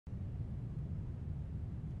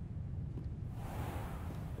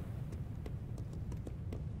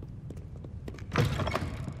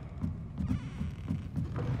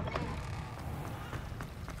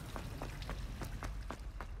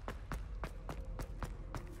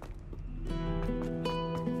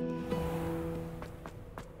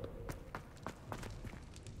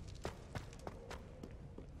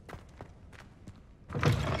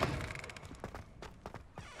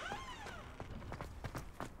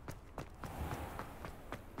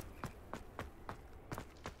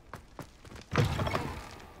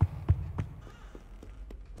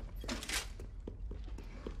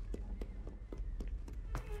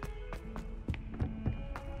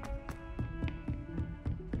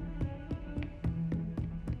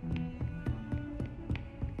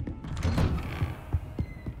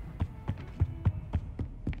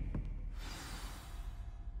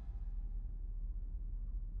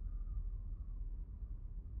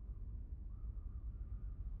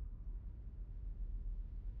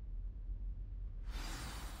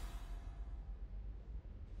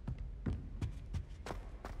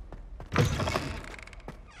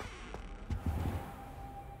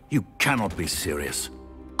You cannot be serious.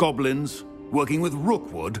 Goblins working with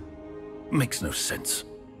rookwood? Makes no sense.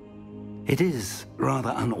 It is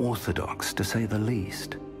rather unorthodox, to say the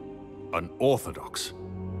least. Unorthodox?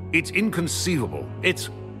 It's inconceivable. It's...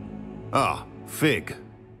 Ah, Fig.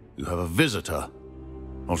 You have a visitor.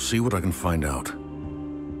 I'll see what I can find out.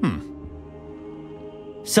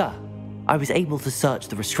 Sir, I was able to search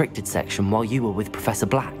the restricted section while you were with Professor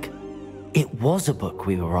Black. It was a book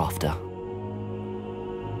we were after.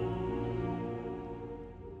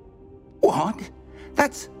 What?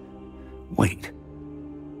 That's... Wait.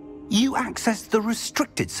 You accessed the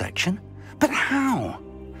restricted section? But how?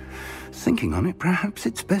 Thinking on it, perhaps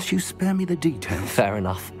it's best you spare me the details. Fair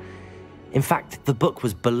enough. In fact, the book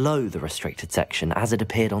was below the restricted section as it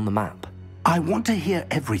appeared on the map. I want to hear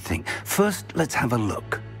everything. First, let's have a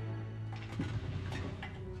look.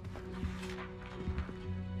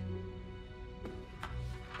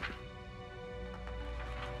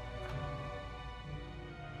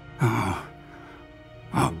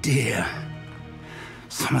 Oh dear.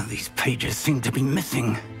 Some of these pages seem to be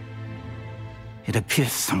missing. It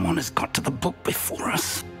appears someone has got to the book before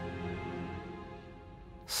us.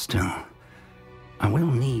 Still, I will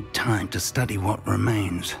need time to study what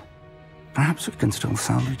remains. Perhaps we can still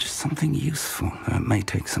salvage something useful, though it may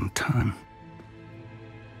take some time.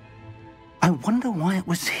 I wonder why it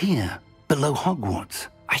was here, below Hogwarts.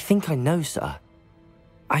 I think I know, sir.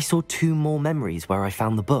 I saw 2 more memories where I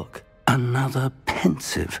found the book. Another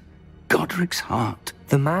pensive. Godric's heart.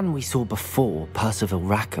 The man we saw before, Percival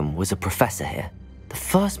Rackham, was a professor here. The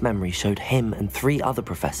first memory showed him and 3 other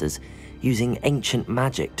professors using ancient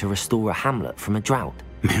magic to restore a hamlet from a drought.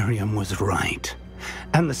 Miriam was right.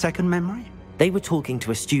 And the second memory? They were talking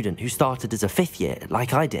to a student who started as a 5th year,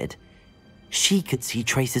 like I did. She could see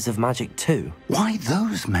traces of magic too. Why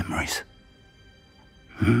those memories?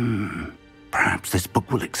 Perhaps this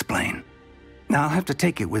book will explain. Now I'll have to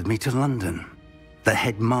take it with me to London. The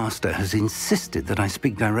headmaster has insisted that I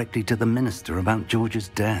speak directly to the minister about George's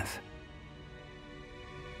death.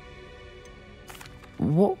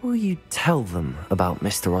 What will you tell them about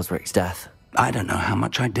Mr. Osric's death? I don't know how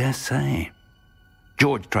much I dare say.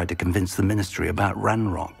 George tried to convince the ministry about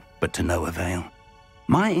Ranrock, but to no avail.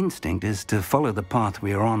 My instinct is to follow the path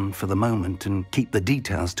we are on for the moment and keep the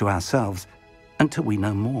details to ourselves until we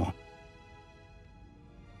know more.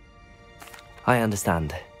 I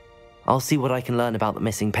understand. I'll see what I can learn about the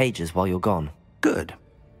missing pages while you're gone. Good.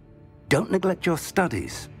 Don't neglect your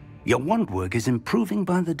studies. Your wand work is improving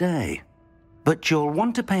by the day. But you'll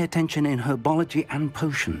want to pay attention in Herbology and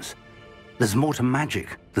Potions. There's more to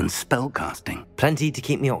magic than spellcasting. Plenty to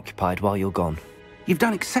keep me occupied while you're gone. You've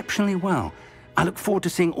done exceptionally well. I look forward to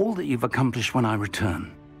seeing all that you've accomplished when I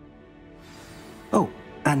return. Oh,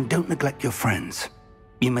 and don't neglect your friends.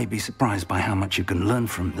 You may be surprised by how much you can learn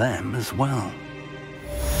from them as well.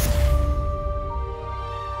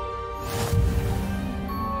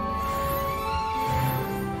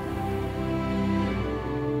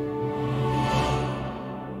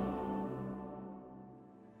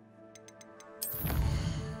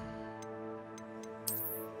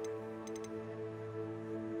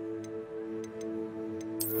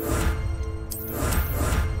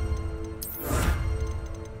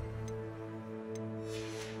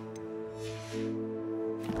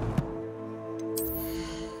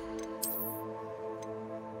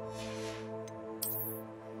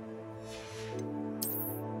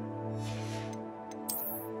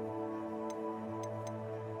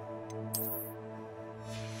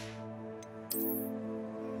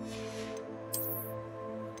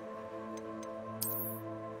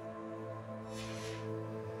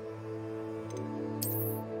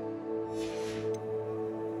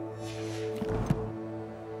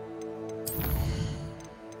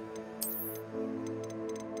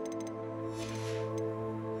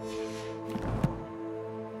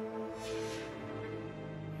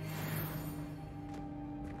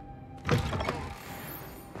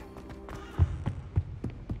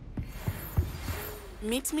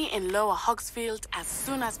 Meet me in Lower Hogsfield as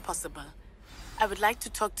soon as possible. I would like to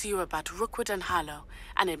talk to you about Rookwood and Harlow,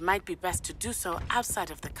 and it might be best to do so outside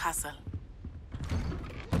of the castle.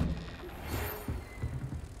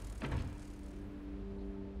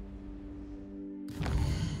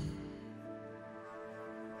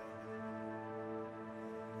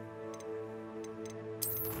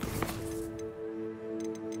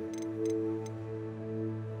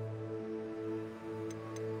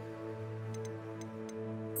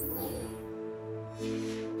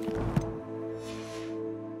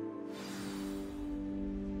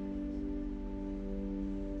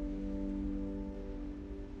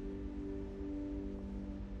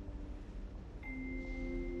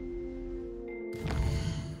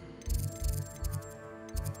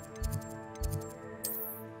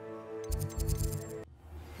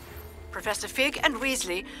 Professor Fig and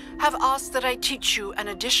Weasley have asked that I teach you an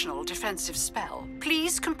additional defensive spell.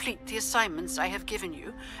 Please complete the assignments I have given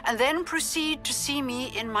you, and then proceed to see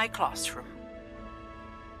me in my classroom.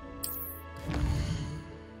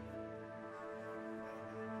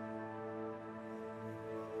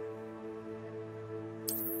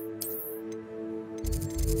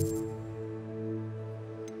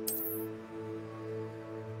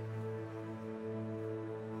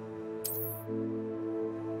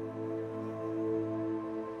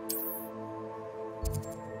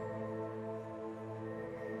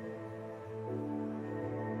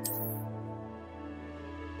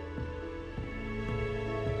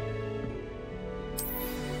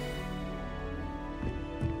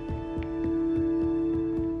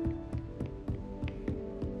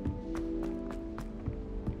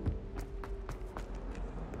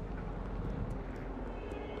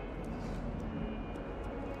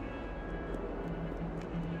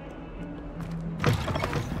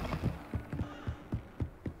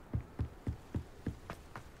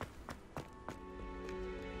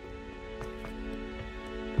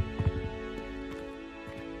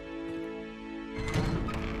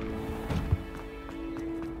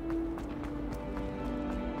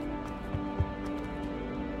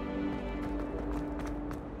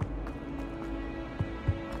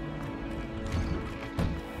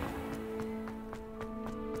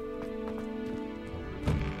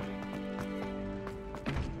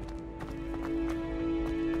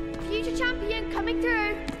 Champion coming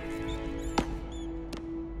through.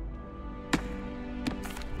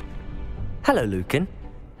 Hello, Lucan.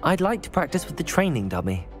 I'd like to practice with the training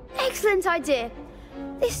dummy. Excellent idea.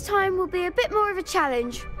 This time will be a bit more of a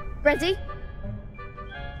challenge. Ready?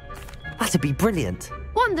 That'd be brilliant.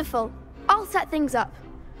 Wonderful. I'll set things up.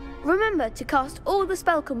 Remember to cast all the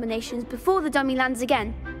spell combinations before the dummy lands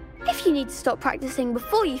again. If you need to stop practicing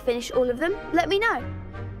before you finish all of them, let me know.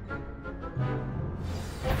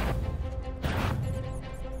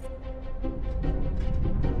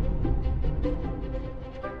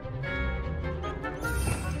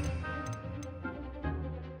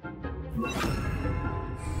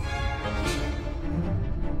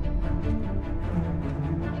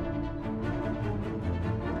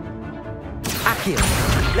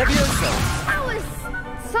 Levioso! That was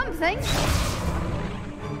something.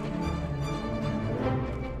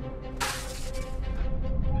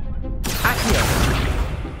 Accio!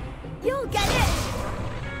 You'll get it!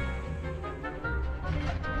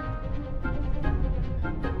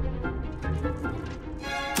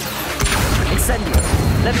 Incendio!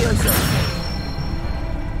 Levioso!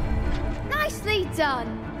 Nicely done!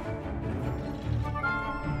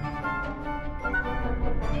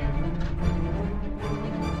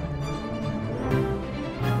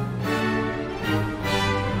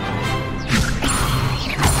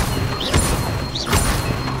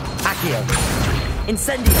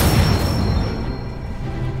 Incendio!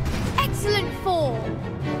 Excellent form!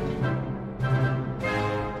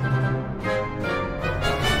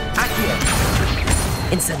 Accio!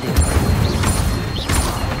 Incendio!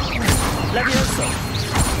 Levioso!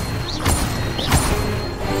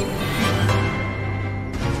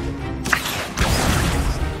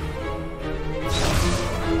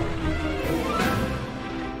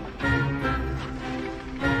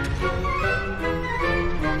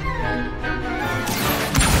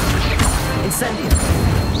 Incendio!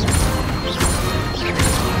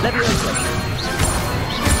 Levioso!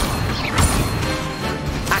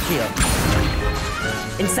 Accio!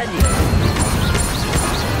 Incendio!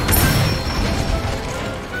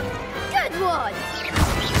 Good one!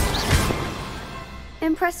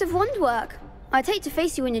 Impressive wand work. I'd hate to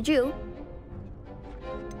face you in a duel.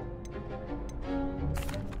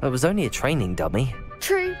 It was only a training dummy.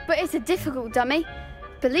 True, but it's a difficult dummy.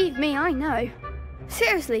 Believe me, I know.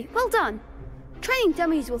 Seriously, well done. Training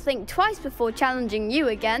dummies will think twice before challenging you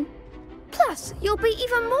again. Plus, you'll be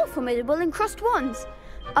even more formidable in crossed wands.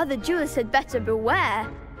 Other duelists had better beware.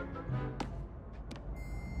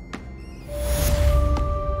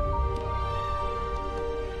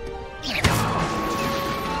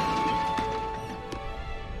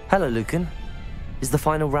 Hello, Lucan. Is the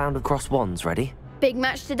final round of crossed wands ready? Big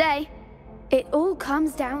match today. It all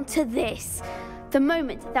comes down to this. The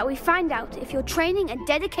moment that we find out if your training and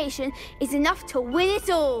dedication is enough to win it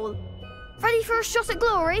all. Ready for a shot at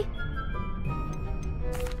glory?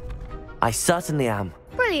 I certainly am.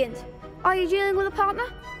 Brilliant. Are you dealing with a partner?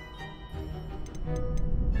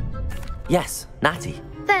 Yes, Natty.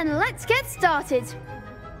 Then let's get started.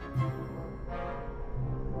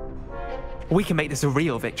 We can make this a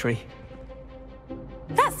real victory.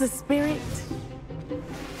 That's the spirit.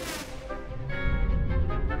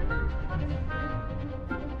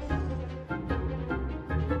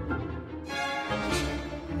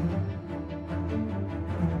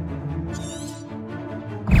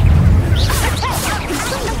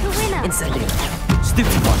 Incendio.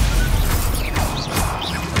 Stupid one.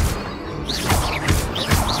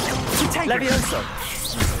 Levioso.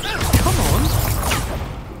 Come on.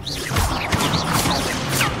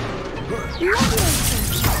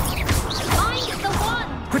 Find the one!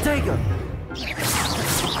 Protego.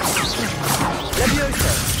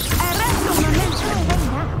 Levioso.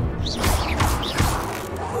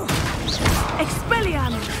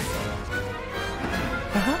 Expelliarmus!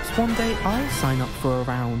 Perhaps one day I'll sign up for a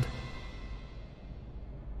round.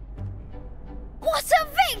 What a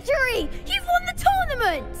victory! You've won the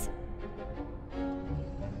tournament!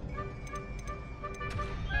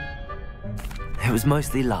 It was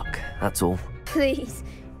mostly luck, that's all. Please,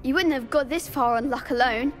 you wouldn't have got this far on luck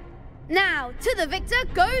alone. Now, to the victor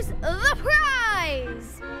goes the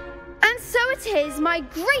prize! And so it is my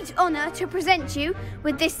great honour to present you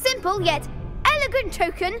with this simple yet elegant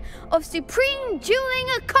token of supreme dueling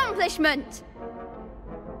accomplishment.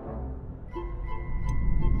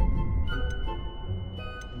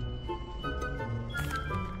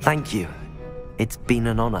 Thank you. It's been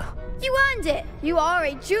an honour. You earned it! You are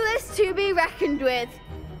a duelist to be reckoned with.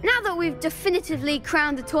 Now that we've definitively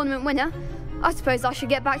crowned the tournament winner, I suppose I should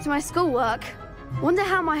get back to my schoolwork. Wonder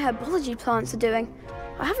how my herbology plants are doing.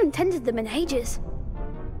 I haven't tended them in ages.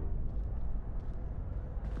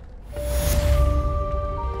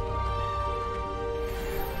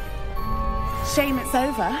 Shame it's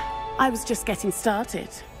over. I was just getting started.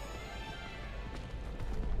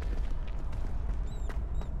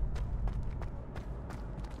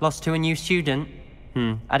 Lost to a new student?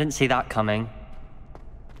 I didn't see that coming.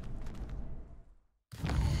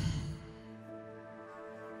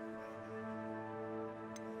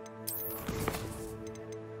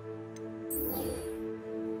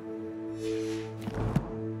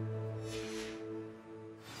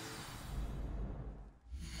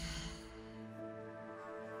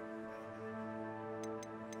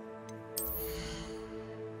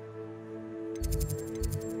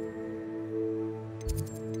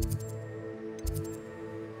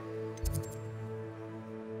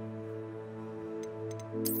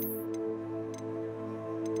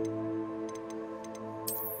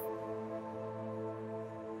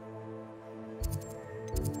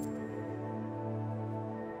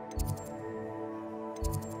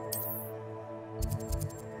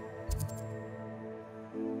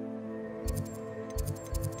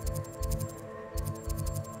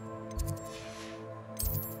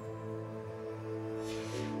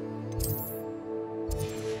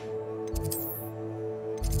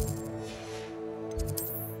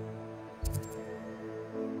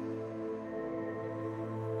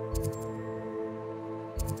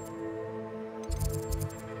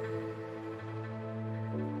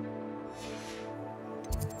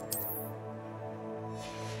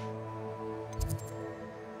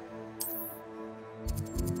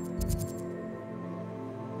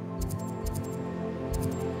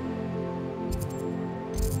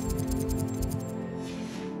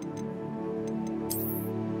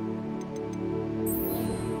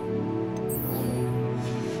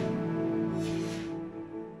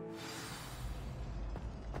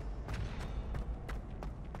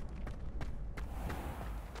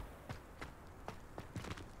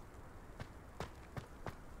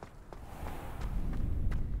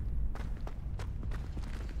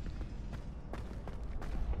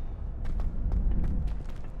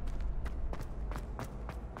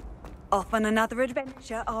 Off on another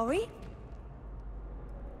adventure, are we?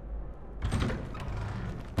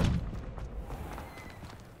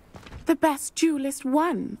 The best duelist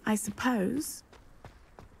won, I suppose.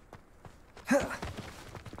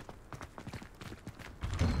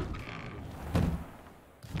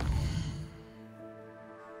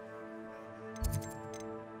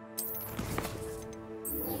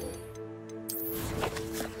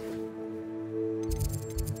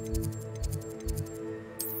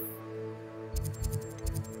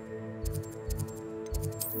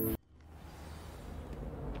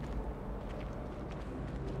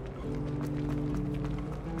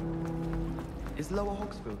 Lower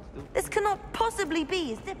Hogsfield. This cannot possibly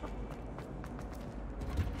be, is it?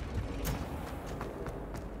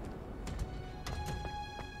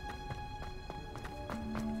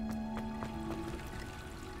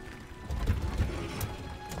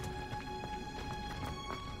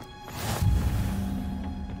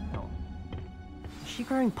 Is she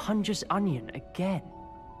growing Punja's onion again?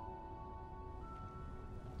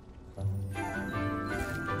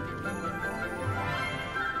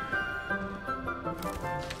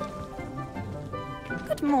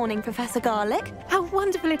 Good morning, Professor Garlick. How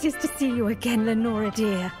wonderful it is to see you again, Lenora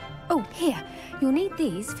dear. Oh, here. You'll need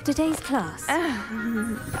these for today's class. A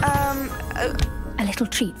little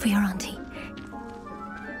treat for your auntie.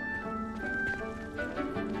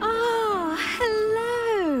 Oh,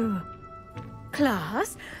 hello!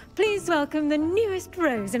 Class, please welcome the newest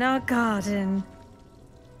rose in our garden.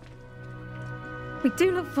 We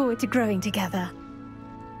do look forward to growing together.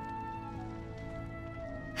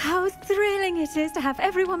 How thrilling it is to have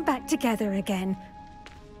everyone back together again.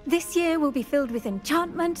 This year will be filled with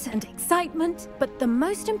enchantment and excitement, but the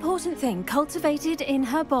most important thing cultivated in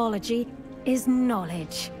herbology is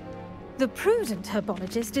knowledge. The prudent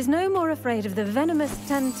herbologist is no more afraid of the venomous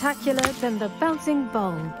tentacula than the bouncing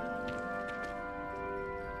bulb.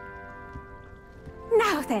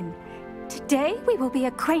 Now then, today we will be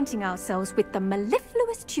acquainting ourselves with the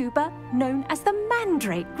mellifluous tuber known as the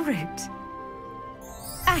Mandrake root.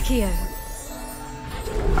 Accio.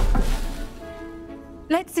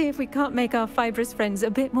 Let's see if we can't make our fibrous friends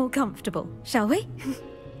a bit more comfortable, shall we?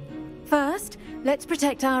 First, let's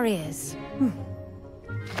protect our ears.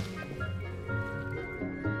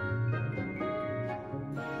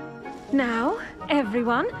 Now,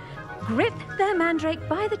 everyone, grip their mandrake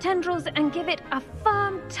by the tendrils and give it a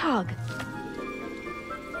firm tug.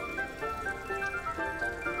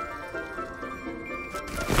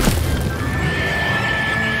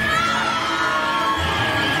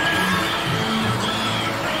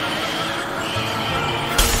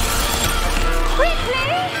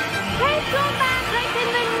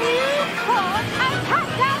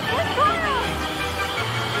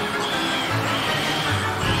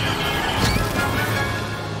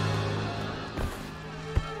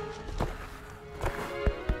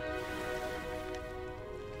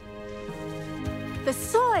 The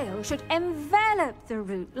soil should envelop the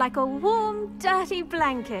root like a warm, dirty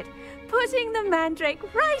blanket, putting the mandrake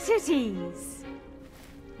right at ease.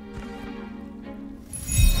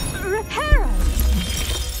 Reparo!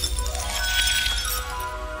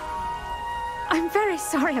 I'm very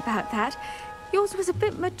sorry about that. Yours was a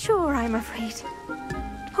bit mature, I'm afraid.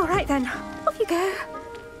 All right then, off you go.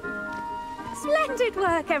 Splendid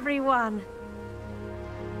work, everyone.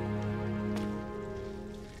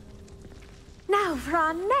 Now, for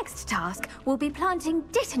our next task, we'll be planting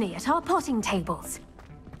dittany at our potting tables.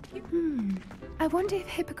 I wonder if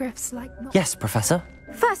hippogriffs like... Yes, Professor.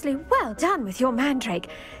 Firstly, well done with your mandrake.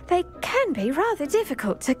 They can be rather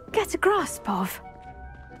difficult to get a grasp of.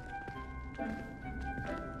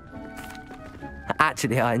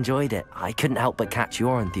 Actually, I enjoyed it. I couldn't help but catch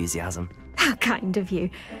your enthusiasm. How kind of you.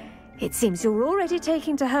 It seems you're already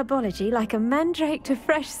taking to herbology like a mandrake to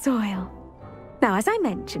fresh soil. Now, as I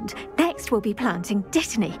mentioned, next we'll be planting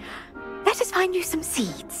dittany. Let us find you some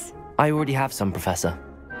seeds. I already have some, Professor.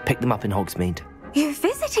 Picked them up in Hogsmeade. You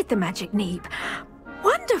visited the Magic Neep.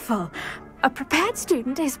 Wonderful! A prepared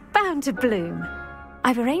student is bound to bloom.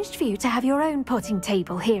 I've arranged for you to have your own potting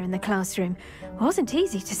table here in the classroom. Wasn't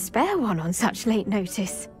easy to spare one on such late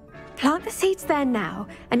notice. Plant the seeds there now,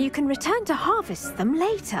 and you can return to harvest them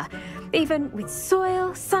later. Even with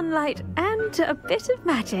soil, sunlight, and a bit of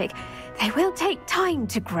magic, they will take time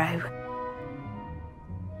to grow.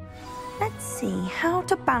 Let's see, how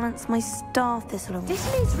to balance my star thistle around.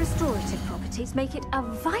 Dittany's restorative properties make it a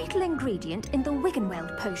vital ingredient in the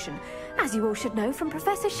Wiggenweld potion, as you all should know from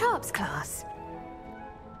Professor Sharp's class.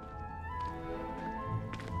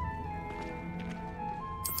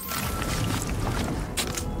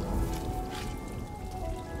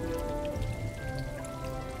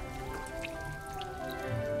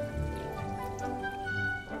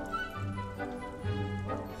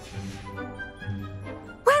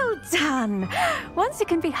 Done! Once it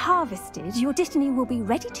can be harvested, your dittany will be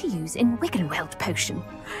ready to use in Wiggenweld potion.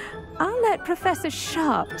 I'll let Professor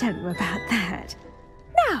Sharp tell you about that.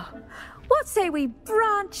 Now, what say we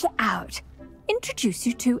branch out? Introduce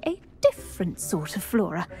you to a different sort of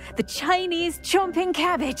flora, the Chinese chomping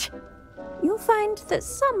cabbage. You'll find that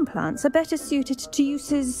some plants are better suited to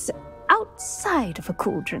uses outside of a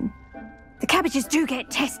cauldron. The cabbages do get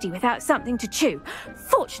testy without something to chew.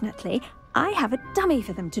 Fortunately, I have a dummy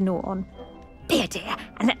for them to gnaw on. Be a dear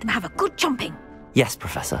and let them have a good chomping. Yes,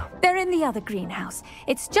 Professor. They're in the other greenhouse.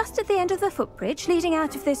 It's just at the end of the footbridge leading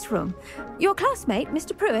out of this room. Your classmate,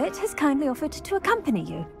 Mr. Pruitt, has kindly offered to accompany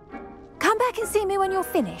you. Come back and see me when you're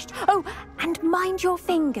finished. Oh, and mind your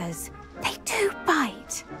fingers. They do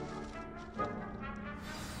bite.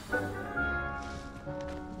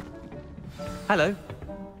 Hello.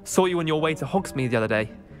 Saw you on your way to Hogsmeade the other day.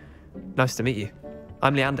 Nice to meet you.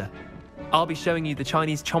 I'm Leander. I'll be showing you the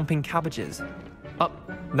Chinese chomping cabbages. Oh,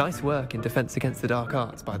 nice work in Defense Against the Dark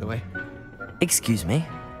Arts, by the way. Excuse me?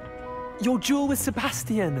 Your duel with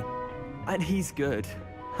Sebastian. And he's good.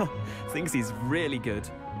 Thinks he's really good.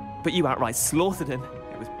 But you outright slaughtered him.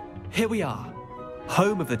 Here we are,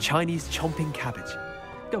 home of the Chinese chomping cabbage.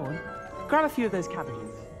 Go on, grab a few of those cabbages.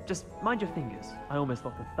 Just mind your fingers. I almost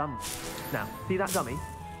lost a thumb. Now, see that dummy?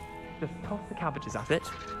 Just toss the cabbages at it,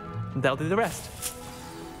 and they'll do the rest.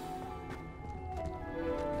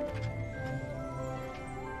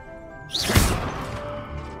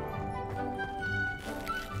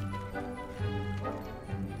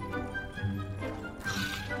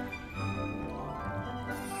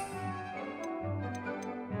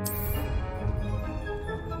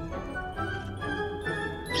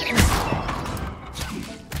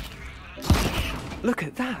 Look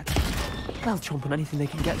at that! They'll chomp on anything they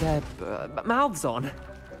can get their mouths on.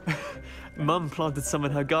 Mum planted some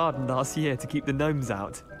in her garden last year to keep the gnomes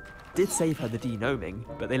out. Did save her the de-gnoming,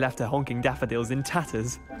 but they left her honking daffodils in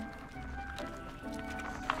tatters.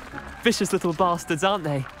 Vicious little bastards, aren't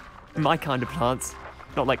they? My kind of plants.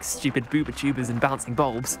 Not like stupid booba tubers and bouncing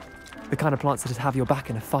bulbs. The kind of plants that'd have your back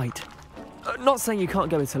in a fight. Not saying you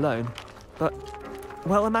can't go it alone, but,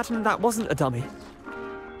 well, imagine that wasn't a dummy.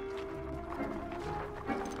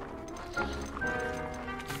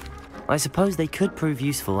 I suppose they could prove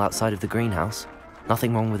useful outside of the greenhouse.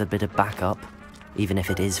 Nothing wrong with a bit of backup, even if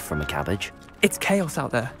it is from a cabbage. It's chaos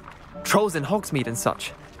out there. Trolls in Hogsmeade and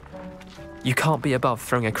such. You can't be above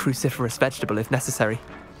throwing a cruciferous vegetable if necessary.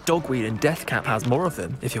 Dogweed and deathcap has more of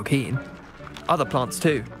them, if you're keen. Other plants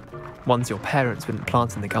too. Ones your parents wouldn't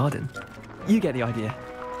plant in the garden. You get the idea.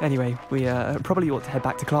 Anyway, we probably ought to head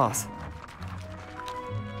back to class.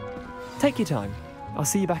 Take your time. I'll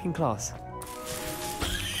see you back in class.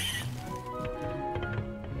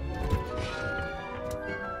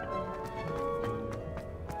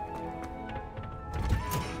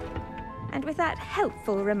 And with that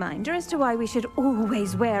helpful reminder as to why we should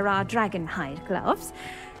always wear our dragon hide gloves,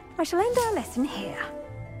 I shall end our lesson here.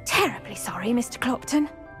 Terribly sorry, Mr. Clopton.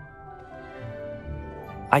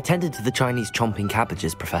 I tended to the Chinese chomping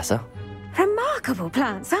cabbages, Professor. Remarkable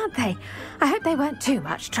plants, aren't they? I hope they weren't too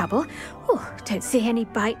much trouble. Oh, don't see any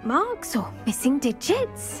bite marks or missing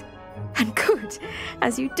digits. And good,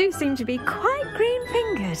 as you do seem to be quite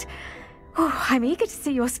green-fingered. Oh, I'm eager to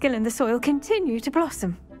see your skill in the soil continue to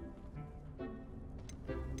blossom.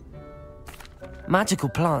 Magical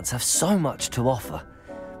plants have so much to offer.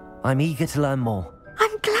 I'm eager to learn more.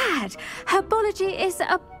 I'm glad. Herbology is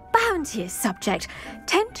a bounteous subject.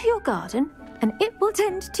 Tend to your garden, and it will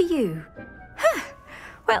tend to you.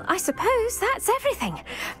 Well, I suppose that's everything.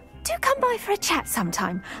 Do come by for a chat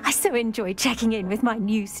sometime. I so enjoy checking in with my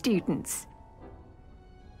new students.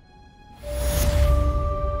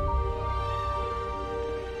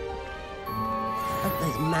 Hope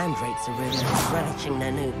those mandrakes are really relishing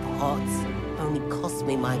their new pots. Only cost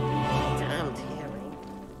me my damned hearing.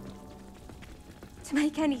 To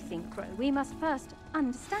make anything grow, we must first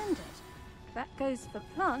understand it. That goes for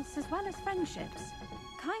plants as well as friendships.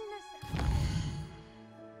 Kindness...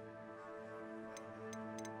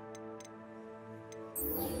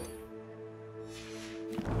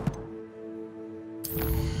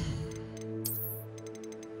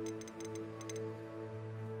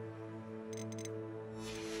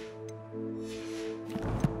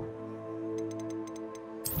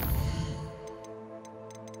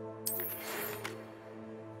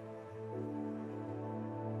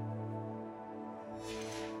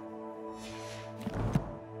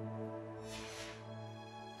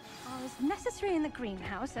 necessary in the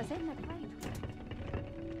greenhouse as in the great...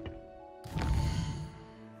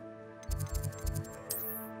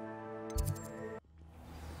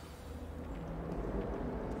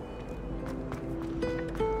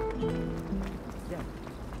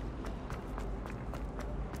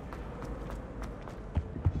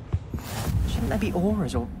 Shouldn't there be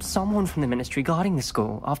auras or someone from the Ministry guarding the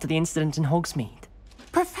school after the incident in Hogsmeade?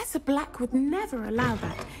 Professor Black would never allow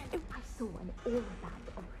that. I saw an aura bag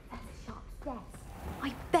on Professor Sharp's desk.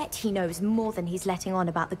 I bet he knows more than he's letting on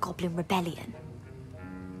about the Goblin Rebellion.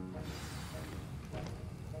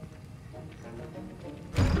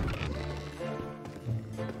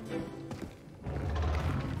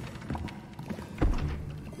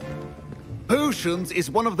 Potions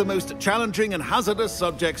is one of the most challenging and hazardous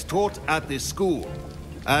subjects taught at this school.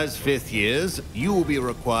 As fifth years, you will be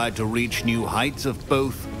required to reach new heights of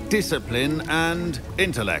both discipline and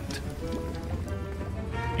intellect.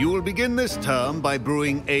 You will begin this term by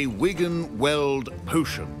brewing a Wiggenweld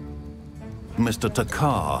potion. Mr.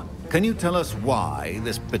 Takar, can you tell us why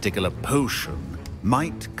this particular potion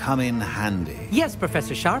might come in handy? Yes,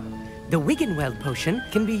 Professor Sharp. The Wiggenweld potion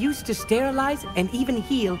can be used to sterilize and even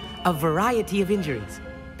heal a variety of injuries.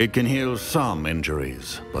 It can heal some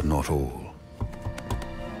injuries, but not all.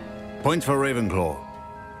 Points for Ravenclaw.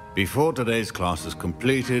 Before today's class is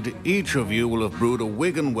completed, each of you will have brewed a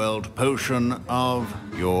Wiggenweld potion of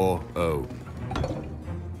your own.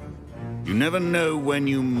 You never know when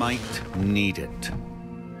you might need it.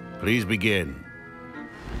 Please begin.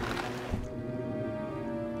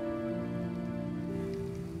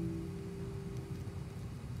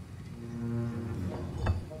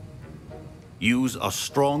 Use a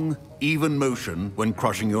strong, even motion when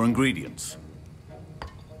crushing your ingredients.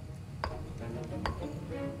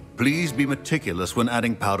 Please be meticulous when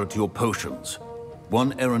adding powder to your potions.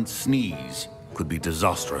 One errant sneeze could be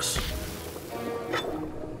disastrous.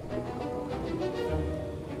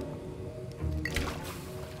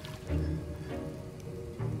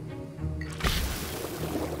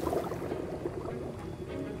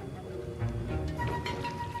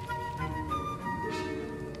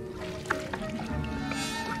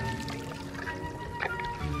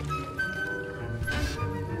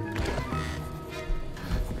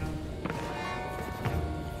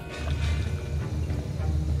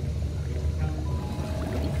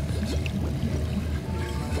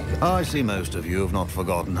 I see most of you have not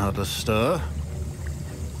forgotten how to stir.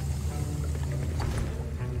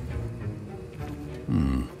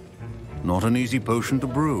 Not an easy potion to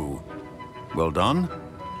brew. Well done.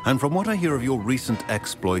 And from what I hear of your recent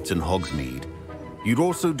exploits in Hogsmeade, you'd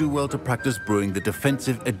also do well to practice brewing the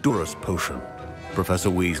defensive Edurus Potion. Professor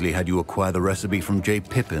Weasley had you acquire the recipe from J.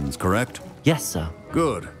 Pippin's, correct? Yes, sir.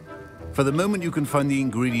 Good. For the moment, you can find the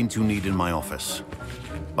ingredients you need in my office.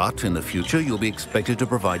 But in the future, you'll be expected to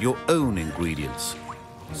provide your own ingredients.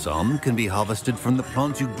 Some can be harvested from the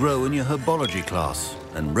plants you grow in your Herbology class,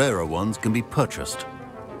 and rarer ones can be purchased.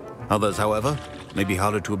 Others, however, may be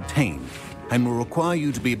harder to obtain, and will require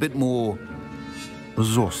you to be a bit more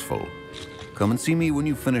resourceful. Come and see me when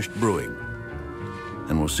you've finished brewing,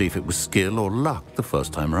 and we'll see if it was skill or luck the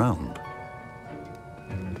first time round.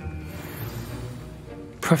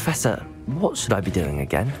 Professor, what should I be doing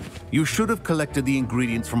again? You should have collected the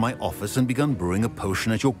ingredients from my office and begun brewing a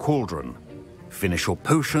potion at your cauldron. Finish your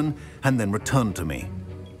potion, and then return to me.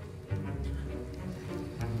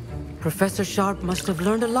 Professor Sharp must have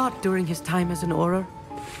learned a lot during his time as an Auror.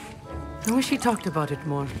 I wish he talked about it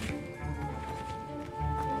more.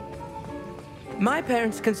 My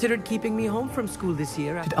parents considered keeping me home from school this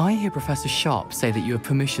year. Did I hear Professor Sharp say that you have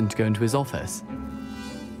permission to go into his office?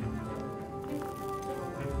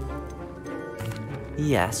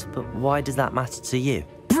 Yes, but why does that matter to you?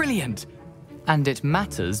 Brilliant! And it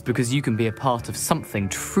matters because you can be a part of something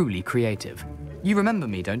truly creative. You remember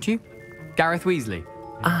me, don't you? Gareth Weasley.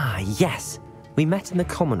 Ah, yes. We met in the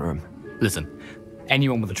common room. Listen,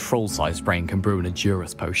 anyone with a troll-sized brain can brew an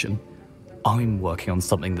Edurus potion. I'm working on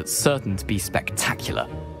something that's certain to be spectacular.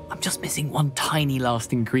 I'm just missing one tiny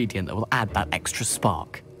last ingredient that will add that extra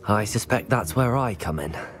spark. I suspect that's where I come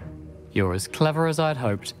in. You're as clever as I'd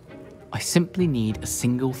hoped. I simply need a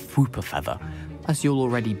single Fwooper feather. As you'll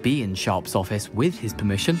already be in Sharp's office with his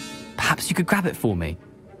permission, perhaps you could grab it for me.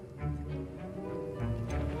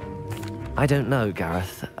 I don't know,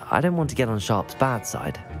 Gareth. I don't want to get on Sharp's bad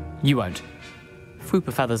side. You won't.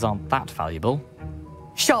 Fwooper feathers aren't that valuable.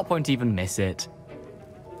 Sharp won't even miss it.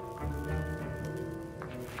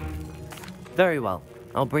 Very well.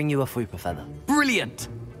 I'll bring you a Fwooper feather. Brilliant!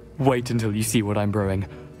 Wait until you see what I'm brewing.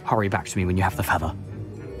 Hurry back to me when you have the feather.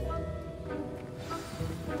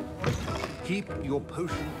 Keep your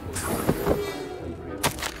potion.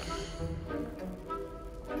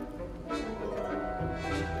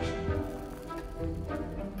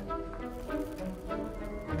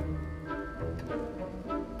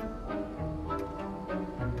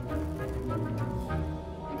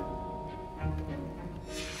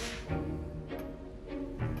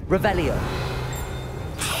 Revelio.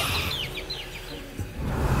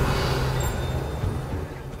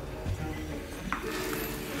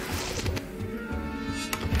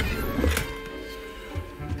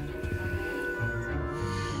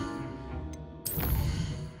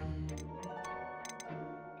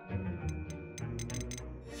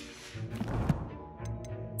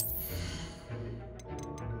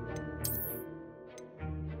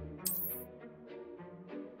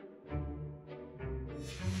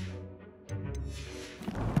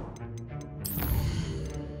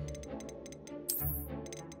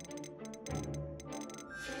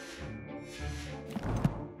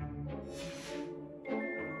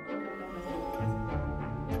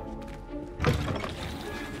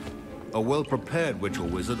 A well-prepared witch or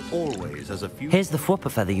wizard always has a few... Here's the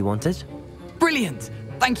Fwooper feather you wanted. Brilliant!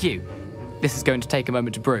 Thank you! This is going to take a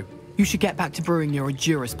moment to brew. You should get back to brewing your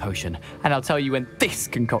Edurus potion, and I'll tell you when this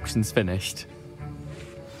concoction's finished.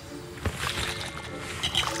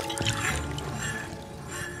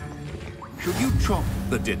 Should you chop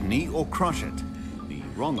the Dittany or crush it? The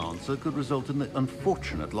wrong answer could result in the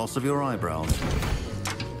unfortunate loss of your eyebrows.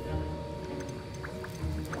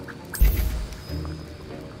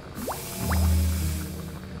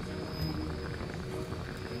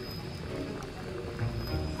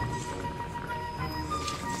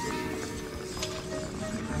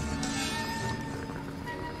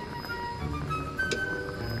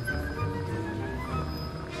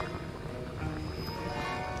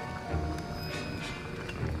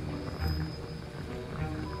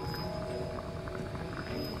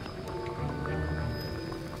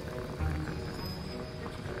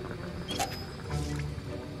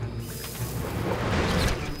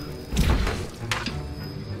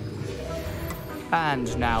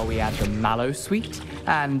 And now we add the mallow sweet,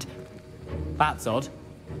 and... That's odd.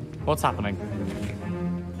 What's happening?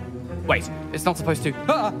 Wait, it's not supposed to...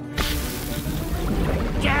 Ah!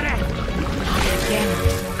 Get it!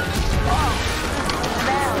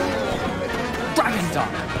 Dragon Dog!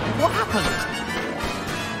 What happened?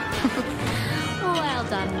 Well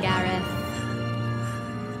done, Gareth.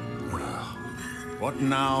 What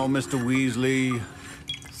now, Mr. Weasley?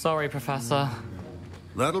 Sorry, Professor.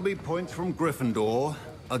 That'll be points from Gryffindor.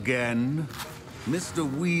 Again. Mr.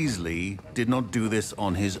 Weasley did not do this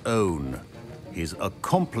on his own. His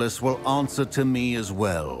accomplice will answer to me as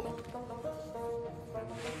well.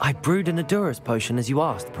 I brewed an Edurus potion as you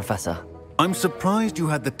asked, Professor. I'm surprised you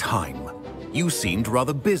had the time. You seemed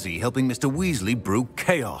rather busy helping Mr. Weasley brew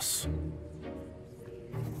chaos.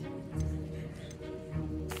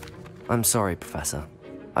 I'm sorry, Professor.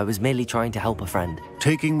 I was merely trying to help a friend.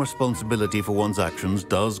 Taking responsibility for one's actions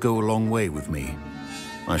does go a long way with me.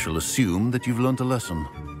 I shall assume that you've learnt a lesson.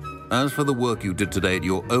 As for the work you did today at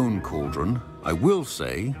your own cauldron, I will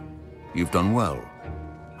say you've done well.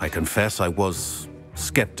 I confess I was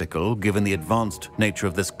skeptical, given the advanced nature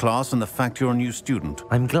of this class and the fact you're a new student.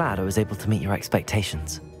 I'm glad I was able to meet your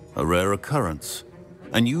expectations. A rare occurrence.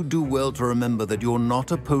 And you do well to remember that you're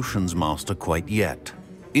not a potions master quite yet.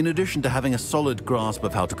 In addition to having a solid grasp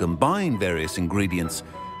of how to combine various ingredients,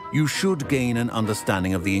 you should gain an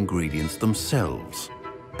understanding of the ingredients themselves.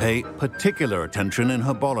 Pay particular attention in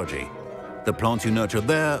herbology. The plants you nurture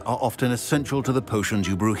there are often essential to the potions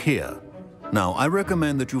you brew here. Now, I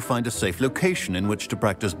recommend that you find a safe location in which to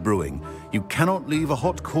practice brewing. You cannot leave a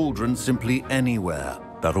hot cauldron simply anywhere.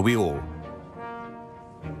 That'll be all.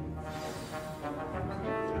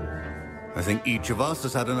 I think each of us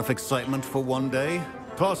has had enough excitement for one day.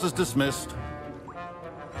 Class is dismissed.